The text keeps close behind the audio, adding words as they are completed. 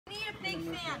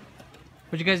fan.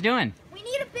 What you guys doing? We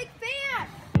need a big fan.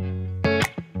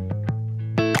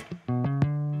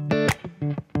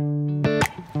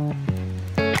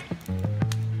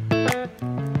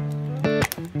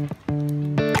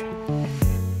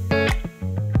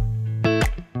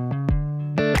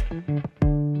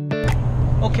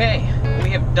 Okay, we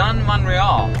have done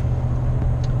Montreal.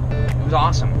 It was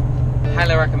awesome.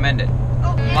 Highly recommend it.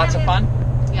 Oh, Lots of fun?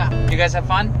 Yeah. You guys have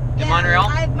fun in Montreal?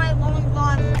 I have my long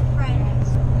lost friends.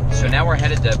 So now we're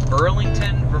headed to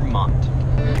Burlington, Vermont.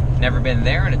 Never been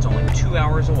there, and it's only 2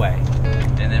 hours away.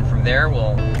 And then from there,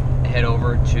 we'll head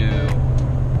over to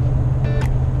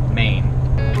Maine.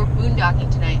 We're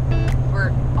boondocking tonight.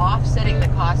 We're offsetting the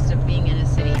cost of being in a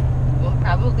city. We'll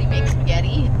probably make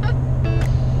spaghetti.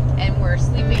 And we're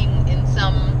sleeping in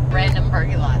some random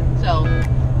parking lot. So,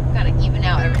 kind of even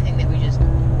out everything that we just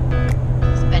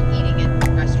spent eating in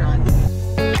restaurants.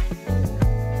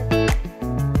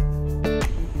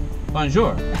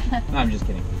 Bonjour. No, I'm just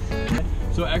kidding.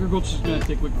 So agriculture's gonna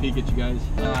take a quick peek at you guys.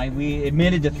 We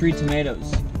admitted to 3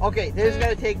 tomatoes. Okay, they're just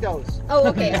gonna take those. Oh,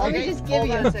 okay. Let me just give Hold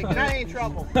you. on a second. You're not in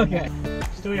trouble. Okay.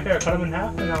 Just do me a favor, cut them in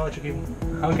half, and I'll let you keep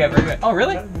them. Okay, very good. Oh,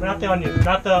 really? Not the onion,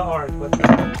 not the orange, but the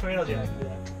tomatoes, yeah, I can do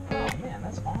that. Oh, man,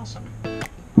 that's awesome.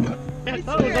 I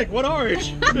thought it was like, what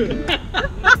orange?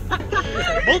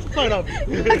 Multiply them.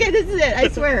 Okay, this is it. I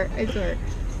swear. I swear.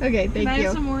 Okay, thank you. Can I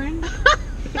have some orange?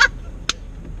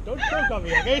 Don't choke on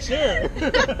me, okay? Sure.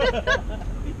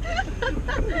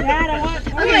 Dad, I want.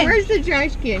 Okay, where's the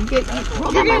trash can? You're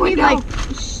gonna need like.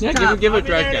 Yeah, give it a I'll be there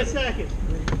trash in a can. second.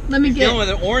 Let me Dealing get. with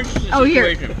an orange Oh,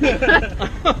 here. situation.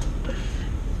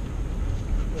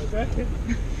 Okay.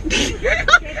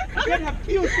 I can't have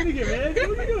peels sitting here, man.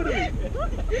 What are you doing to me?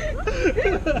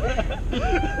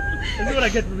 This is what I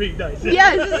get for being nice.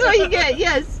 Yes, this is what you get.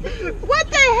 Yes. What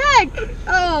the heck?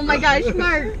 Oh my gosh,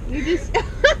 Mark! You just.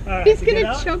 Alright, He's so get gonna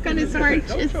out. choke on his Don't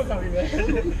oranges. choke on me, man.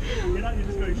 You're not, you're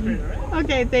just going straight, alright?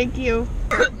 Okay, thank you.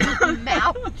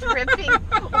 Mouth dripping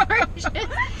oranges.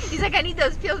 He's like, I need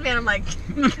those peels, man. I'm like,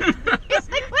 he's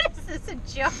like, what is this, a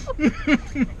joke?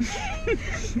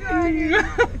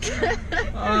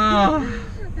 Oh.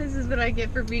 This is what I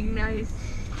get for being nice.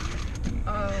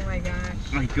 Oh my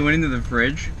gosh. Like going into the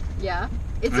fridge. Yeah.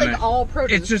 It's And like I- all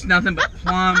produce. It's just nothing but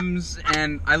plums,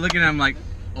 and I look at him like,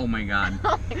 oh my god.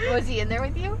 Was he in there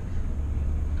with you?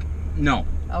 No.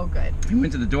 Oh, good. He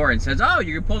went to the door and says, oh,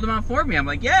 you pulled them out for me. I'm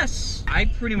like, yes. I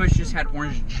pretty much just had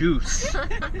orange juice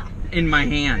in my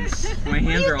hands. My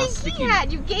hands are all sticky.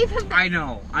 You gave him the I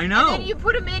know. And then you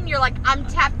put him in, you're like, I'm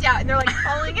tapped out. And they're like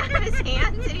falling out of his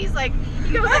hands. And he's like,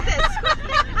 he goes like this.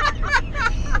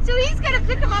 So he's got to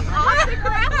pick him up off the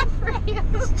ground for you.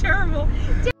 It's terrible.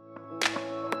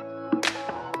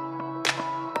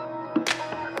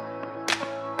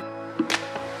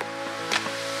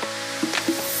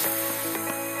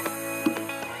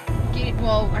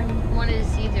 Well, I wanted to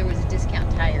see if there was a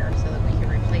discount tire so that we could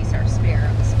replace our spare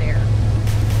on the spare.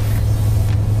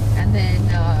 And then,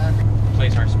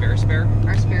 Place our spare.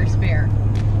 our spare.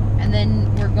 And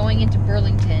then we're going into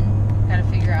Burlington. Gotta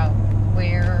figure out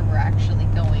where we're actually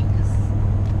going, because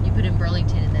you put in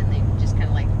Burlington and then they just kind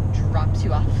of like drops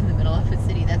you off in the middle of a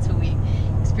city. That's what we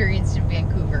experienced in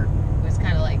Vancouver. It was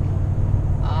kind of like,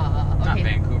 Not okay.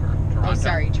 Vancouver. Toronto. Oh,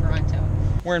 sorry, Toronto.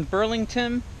 We're in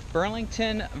Burlington,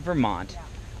 Vermont.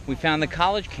 We found the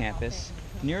college campus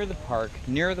near the park,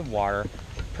 near the water.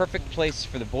 Perfect place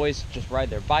for the boys to just ride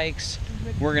their bikes.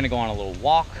 We're gonna go on a little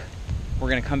walk. We're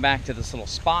gonna come back to this little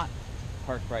spot,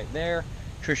 parked right there.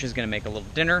 Trisha's gonna make a little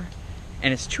dinner.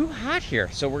 And it's too hot here,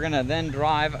 so we're gonna then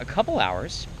drive a couple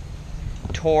hours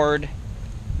toward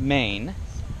Maine,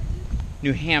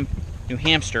 New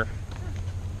Hampshire,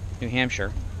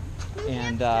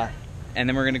 and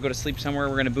then we're gonna go to sleep somewhere.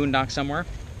 We're gonna boondock somewhere,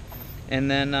 and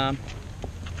then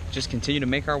just continue to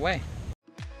make our way.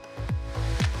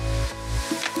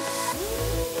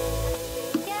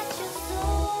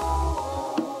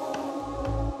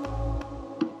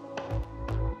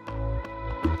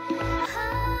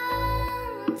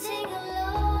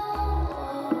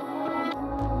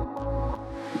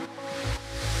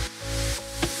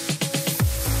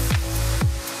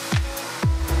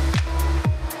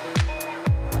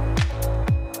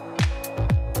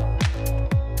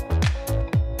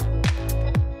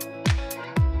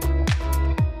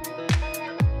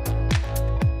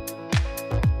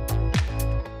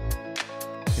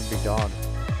 Big dog.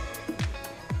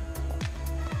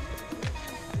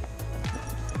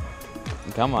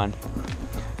 Come on.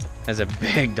 That's a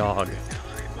big dog.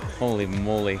 Holy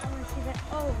moly.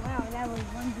 Oh wow, that was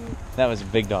one dude. That was a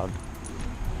big dog.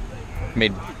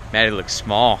 Made Maddie look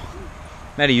small.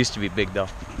 Maddie used to be big though.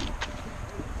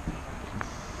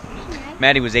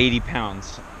 Maddie was 80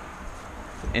 pounds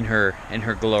in her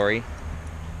glory.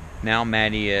 Now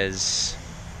Maddie is,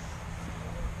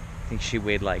 I think she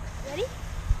weighed like Ready?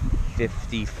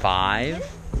 55.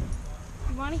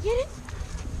 You want to get it?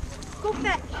 Go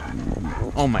fetch.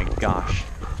 Oh my gosh.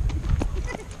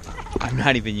 I'm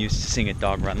not even used to seeing a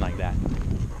dog run like that.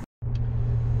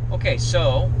 Okay,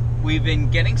 so we've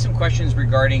been getting some questions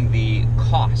regarding the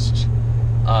cost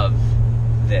of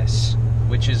this,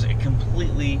 which is a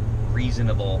completely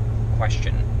reasonable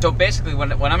question. So basically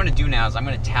what I'm going to do now is I'm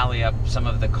going to tally up some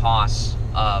of the costs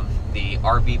of the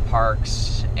RV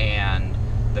parks and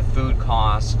the food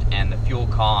cost and the fuel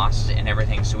cost and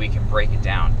everything, so we can break it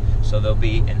down. So there'll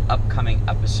be an upcoming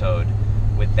episode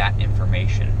with that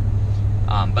information.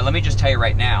 But let me just tell you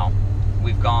right now,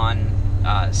 we've gone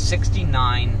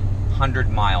 6,900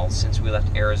 miles since we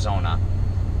left Arizona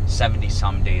 70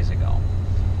 some days ago.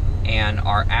 And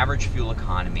our average fuel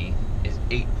economy is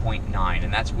 8.9,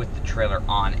 and that's with the trailer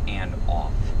on and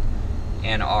off.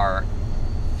 And our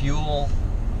fuel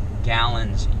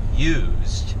gallons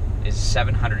used is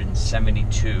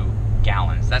 772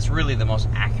 gallons. That's really the most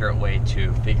accurate way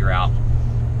to figure out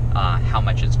how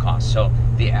much it's cost. So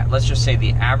let's just say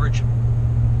the average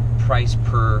price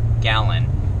per gallon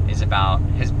has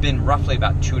been roughly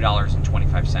about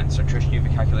 $2.25. So Trish, do you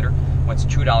have a calculator? What's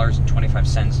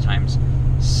 $2.25 times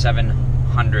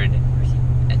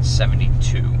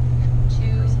 772?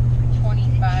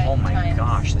 225. Oh my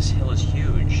gosh, this hill is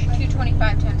huge.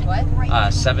 225 times what?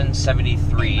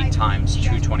 773 times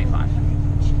 225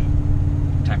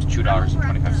 times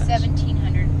 $2.25.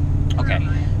 1,700. Okay,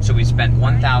 so we spent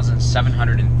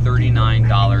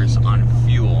 $1,739 on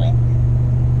fuel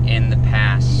in the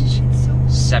past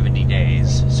 70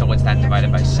 days. So what's that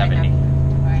divided by 70?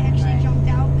 Actually jumped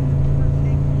out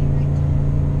perfectly.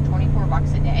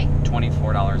 $24 a day.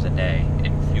 $24 a day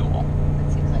in fuel.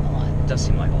 That seems like a lot. It does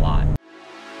seem like a lot.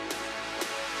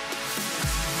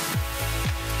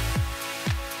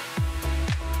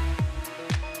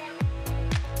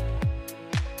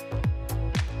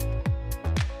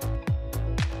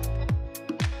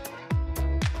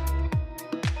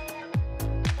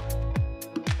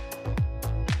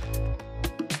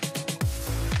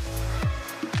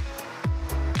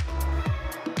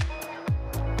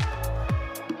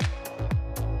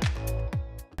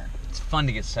 Fun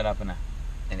to get set up in a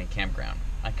campground.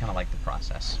 I kind of like the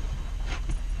process.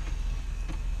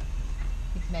 I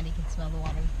think Maddie can smell the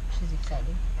water. She's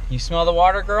excited. You smell the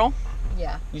water, girl?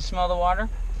 Yeah. You smell the water?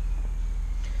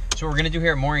 So what we're gonna do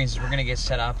here at Moorings is we're gonna get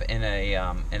set up in a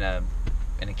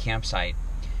campsite,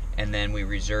 and then we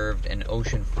reserved an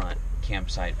oceanfront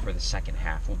campsite for the second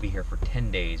half. We'll be here for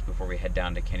 10 days before we head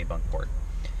down to Kennebunkport.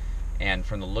 And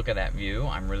from the look of that view,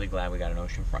 I'm really glad we got an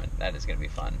oceanfront. That is gonna be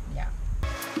fun. Yeah.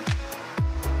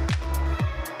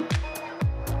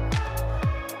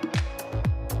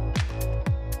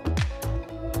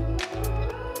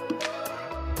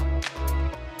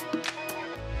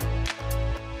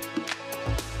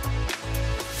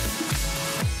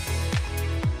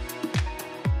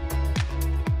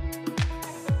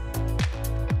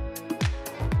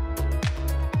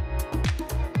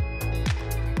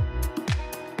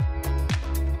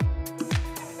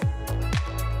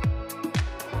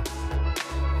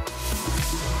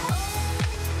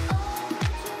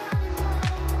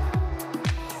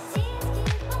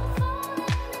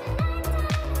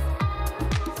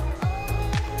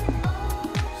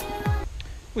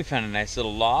 We found a nice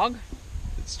little log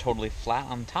that's totally flat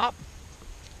on top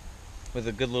with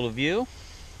a good little view.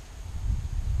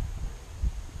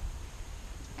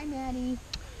 Hi, Maddie.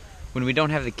 When we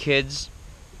don't have the kids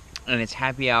and it's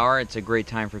happy hour, it's a great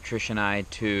time for Trish and I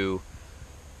to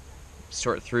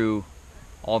sort through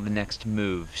all the next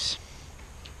moves.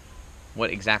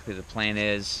 What exactly the plan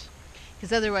is.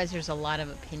 Because otherwise there's a lot of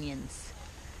opinions.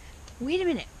 Wait a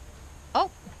minute. Oh,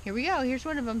 here we go. Here's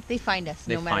one of them. They find us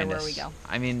no matter where we go.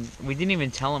 I mean, we didn't even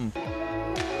tell them.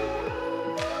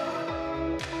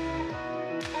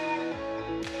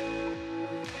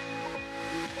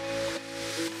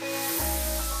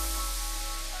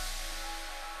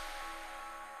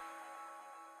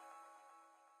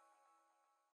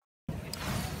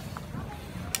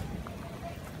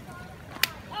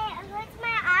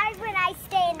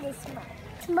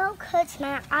 Smoke hurts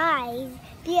my eyes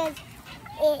because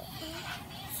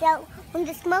so when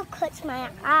the smoke hurts my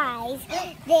eyes,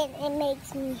 then it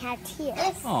makes me have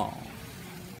tears. Oh.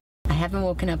 I haven't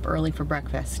woken up early for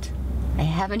breakfast. I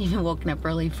haven't even woken up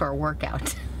early for a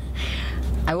workout.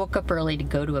 I woke up early to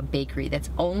go to a bakery that's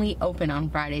only open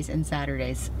on Fridays and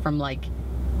Saturdays from like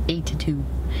 8 to 2.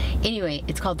 Anyway,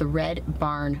 it's called the Red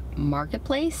Barn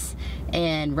Marketplace,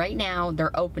 and right now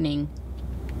they're opening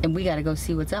and we gotta go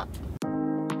see what's up.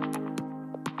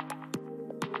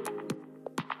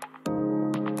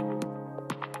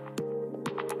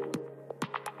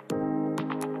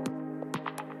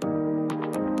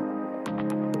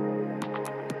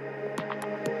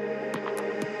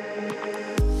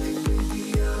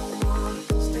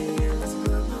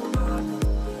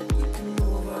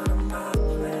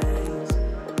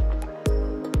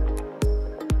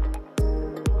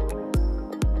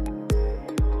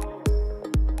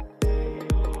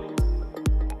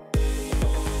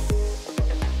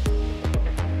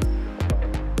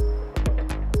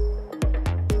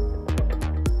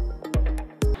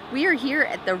 We are here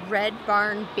at the Red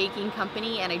Barn Baking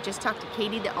Company, and I just talked to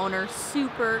Katie, the owner.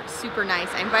 Super, super nice.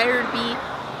 I invited her to be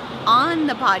on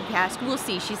the podcast. We'll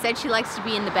see. She said she likes to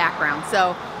be in the background,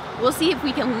 so we'll see if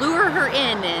we can lure her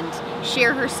in and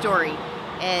share her story.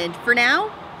 And for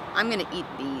now, I'm gonna eat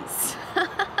these.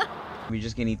 We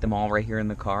just gonna eat them all right here in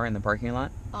the car in the parking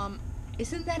lot?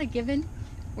 Isn't that a given?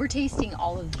 We're tasting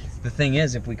all of these. The thing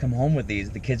is, if we come home with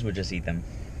these, the kids would just eat them.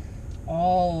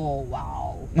 Oh,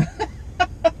 wow.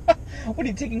 What, are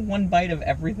you taking one bite of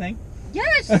everything?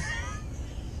 Yes!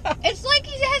 It's like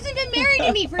he hasn't been married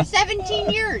to me for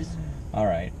 17 years. All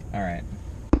right, all right.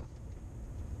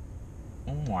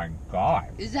 Oh my God.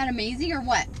 Is that amazing or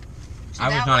what? So I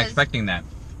was not expecting that.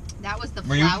 That was the flourless.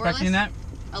 Were you expecting that?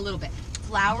 A little bit.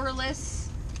 Flourless,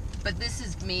 but this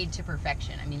is made to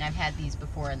perfection. I mean, I've had these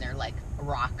before and they're like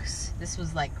rocks. This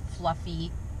was like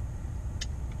fluffy.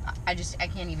 I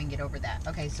can't even get over that.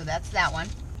 Okay, so that's that one.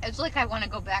 It's like I want to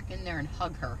go back in there and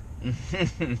hug her.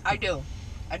 I do.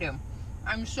 I do.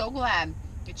 I'm so glad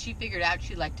that she figured out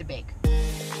she liked to bake.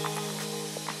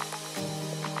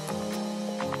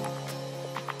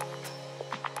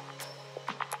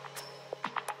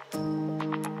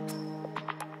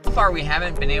 So far, we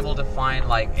haven't been able to find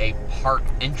like a park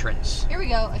entrance. Here we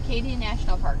go, Acadia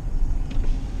National Park.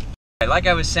 Like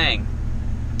I was saying,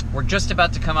 we're just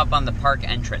about to come up on the park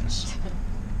entrance.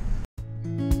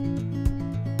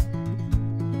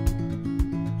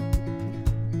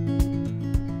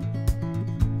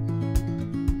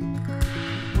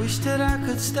 Wish that I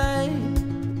could stay.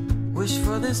 Wish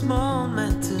for this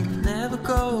moment to never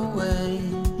go away.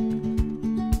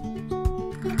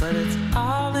 But it's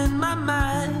all in my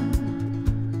mind.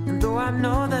 And though I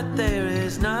know that there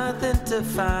is nothing to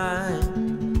find,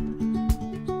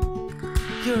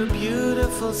 you're a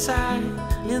beautiful sight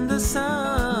in the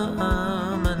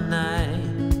summer night.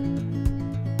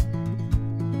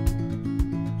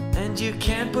 And you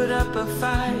can't put up a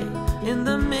fight in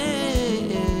the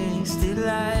misty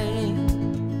light.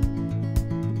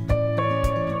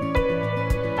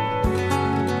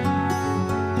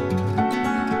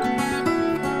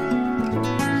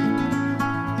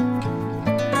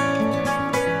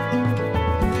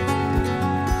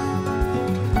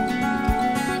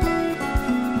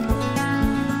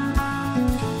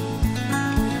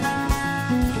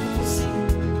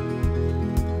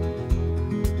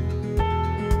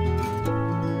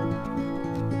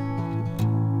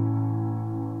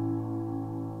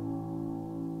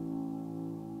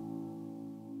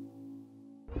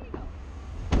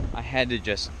 I had to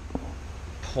just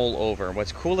pull over.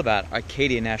 What's cool about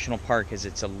Arcadia National Park is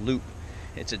it's a loop.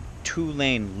 It's a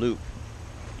 2-lane loop.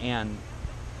 And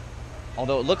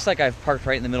although it looks like I've parked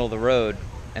right in the middle of the road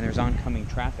and there's oncoming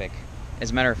traffic,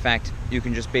 as a matter of fact, you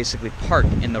can just basically park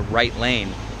in the right lane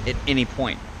at any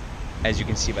point, as you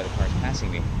can see by the cars passing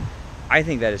me. I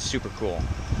think that is super cool.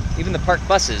 Even the park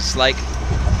buses, like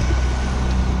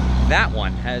that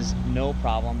one, has no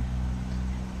problem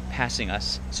passing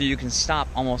us, so you can stop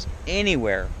almost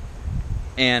anywhere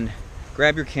and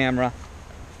grab your camera,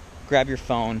 grab your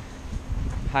phone,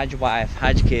 hide your wife,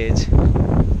 hide your kids,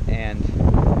 and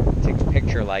take a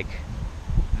picture like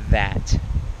that.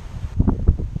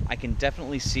 I can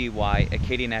definitely see why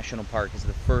Acadia National Park is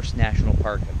the first national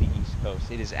park of the East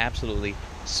Coast. It is absolutely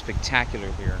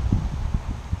spectacular here.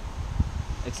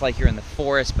 It's like you're in the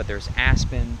forest, but there's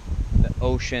aspen, the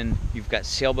ocean, you've got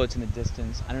sailboats in the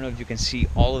distance. I don't know if you can see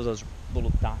all of those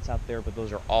little dots out there, but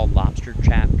those are all lobster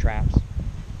traps.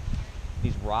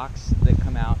 These rocks that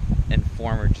come out and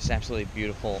form are just absolutely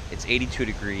beautiful. It's 82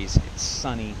 degrees, it's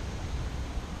sunny,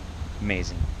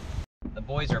 amazing. The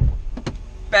boys are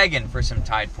begging for some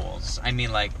tide pools. I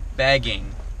mean, like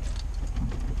begging.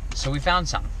 So we found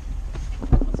some.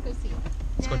 Let's go see.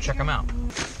 Let's go check them out.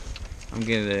 I'm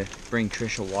gonna bring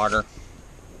Trisha water.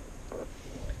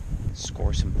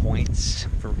 Score some points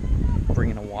for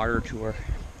bringing a water to her.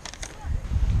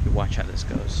 You watch how this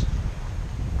goes.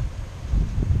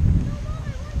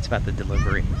 It's about the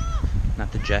delivery,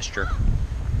 not the gesture.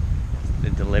 It's the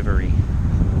delivery.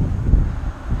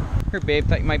 Here, babe,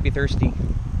 thought you might be thirsty.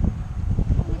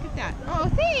 Oh, look at that. Oh,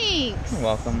 thanks. You're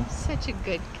welcome. Such a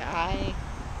good guy.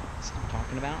 That's what I'm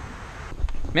talking about.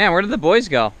 Man, where did the boys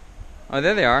go? Oh,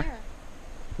 there they are.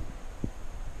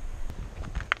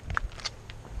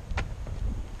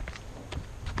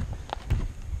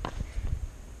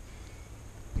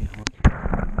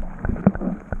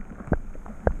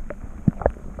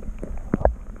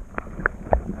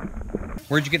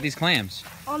 Where'd you get these clams?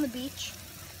 On the beach.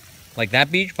 Like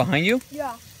that beach behind you?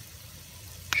 Yeah,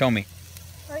 Show me.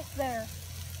 right there.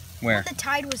 Where? The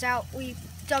tide was out. We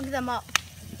dug them up.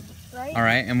 Right? All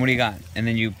right, and what do you got? And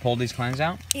then you pulled these clams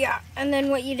out? Yeah, and then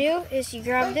what you do is you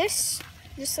grab this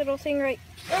little thing right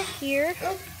here.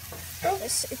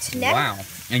 It's neck. Wow.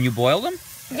 And you boiled them?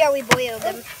 Yeah, we boiled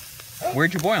them.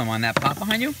 Where'd you boil them? On that pot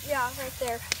behind you? Yeah, right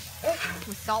there.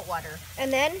 With salt water.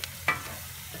 And then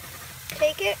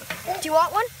take it. Do you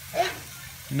want one?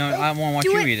 No, I want to watch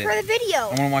Do you it eat it. for the video. I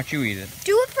want to watch you eat it.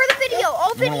 Do it for the video. I'll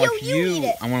wanna video watch you you- eat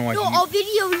it. I wanna watch no, you- I'll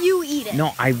video you eat it.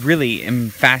 No, I really am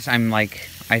fast. I'm like,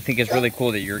 I think it's really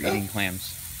cool that you're eating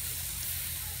clams.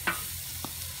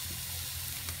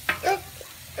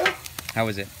 How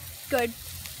is it? Good.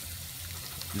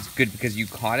 Is it good because you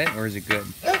caught it, or is it good?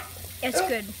 It's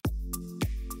good.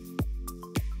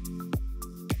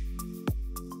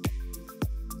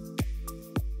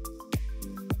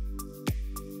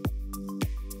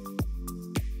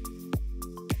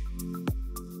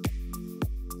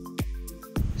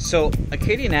 So,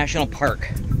 Acadia National Park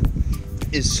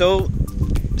is so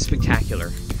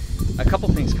spectacular. A couple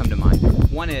things come to mind.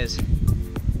 One is,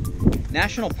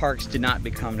 national parks did not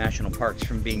become national parks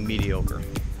from being mediocre.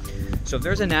 So if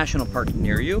there's a national park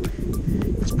near you,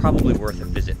 it's probably worth a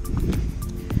visit.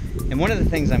 And one of the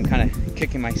things I'm kind of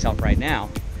kicking myself right now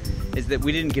is that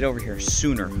we didn't get over here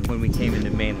sooner when we came into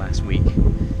Maine last week.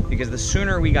 Because the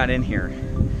sooner we got in here,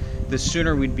 the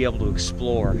sooner we'd be able to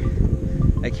explore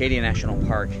Acadia National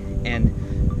Park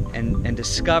and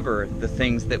discover the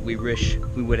things that we wish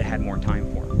we would have had more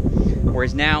time for.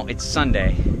 Whereas now it's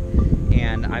Sunday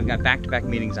and I've got back-to-back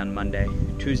meetings on Monday.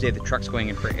 Tuesday the truck's going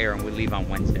in for air and we leave on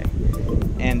Wednesday.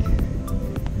 And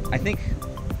I think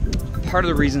part of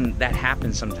the reason that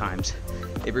happens sometimes,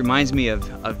 it reminds me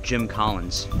of Jim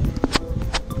Collins.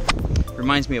 It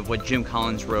reminds me of what Jim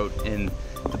Collins wrote in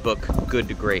the book Good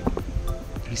to Great.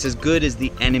 He says good is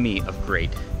the enemy of great.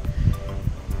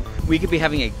 We could be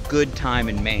having a good time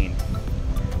in Maine,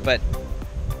 but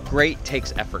great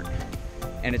takes effort.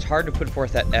 And it's hard to put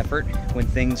forth that effort when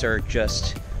things are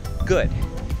just good.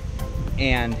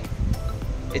 And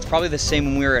it's probably the same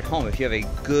when we're at home. If you have a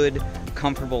good,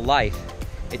 comfortable life,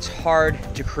 it's hard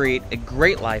to create a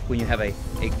great life when you have a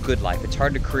good life. It's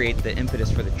hard to create the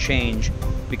impetus for the change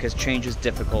because change is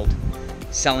difficult.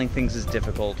 Selling things is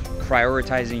difficult.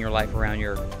 Prioritizing your life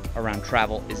around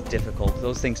travel is difficult.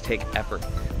 Those things take effort.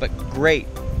 But great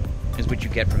is what you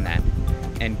get from that.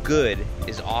 And good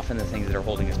is often the things that are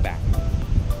holding us back.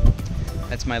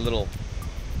 That's my little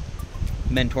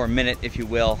mentor minute, if you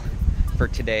will, for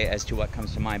today as to what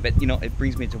comes to mind. But you know, it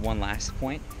brings me to one last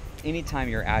point. Anytime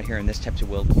you're out here in this type of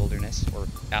wilderness or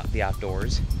out the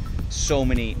outdoors, so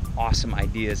many awesome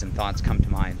ideas and thoughts come to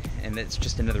mind. And it's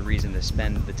just another reason to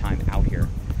spend the time out here,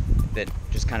 that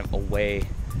just kind of away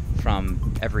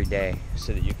from every day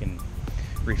so that you can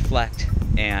reflect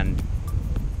and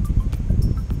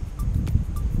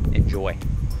enjoy.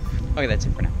 Okay, that's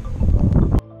it for now.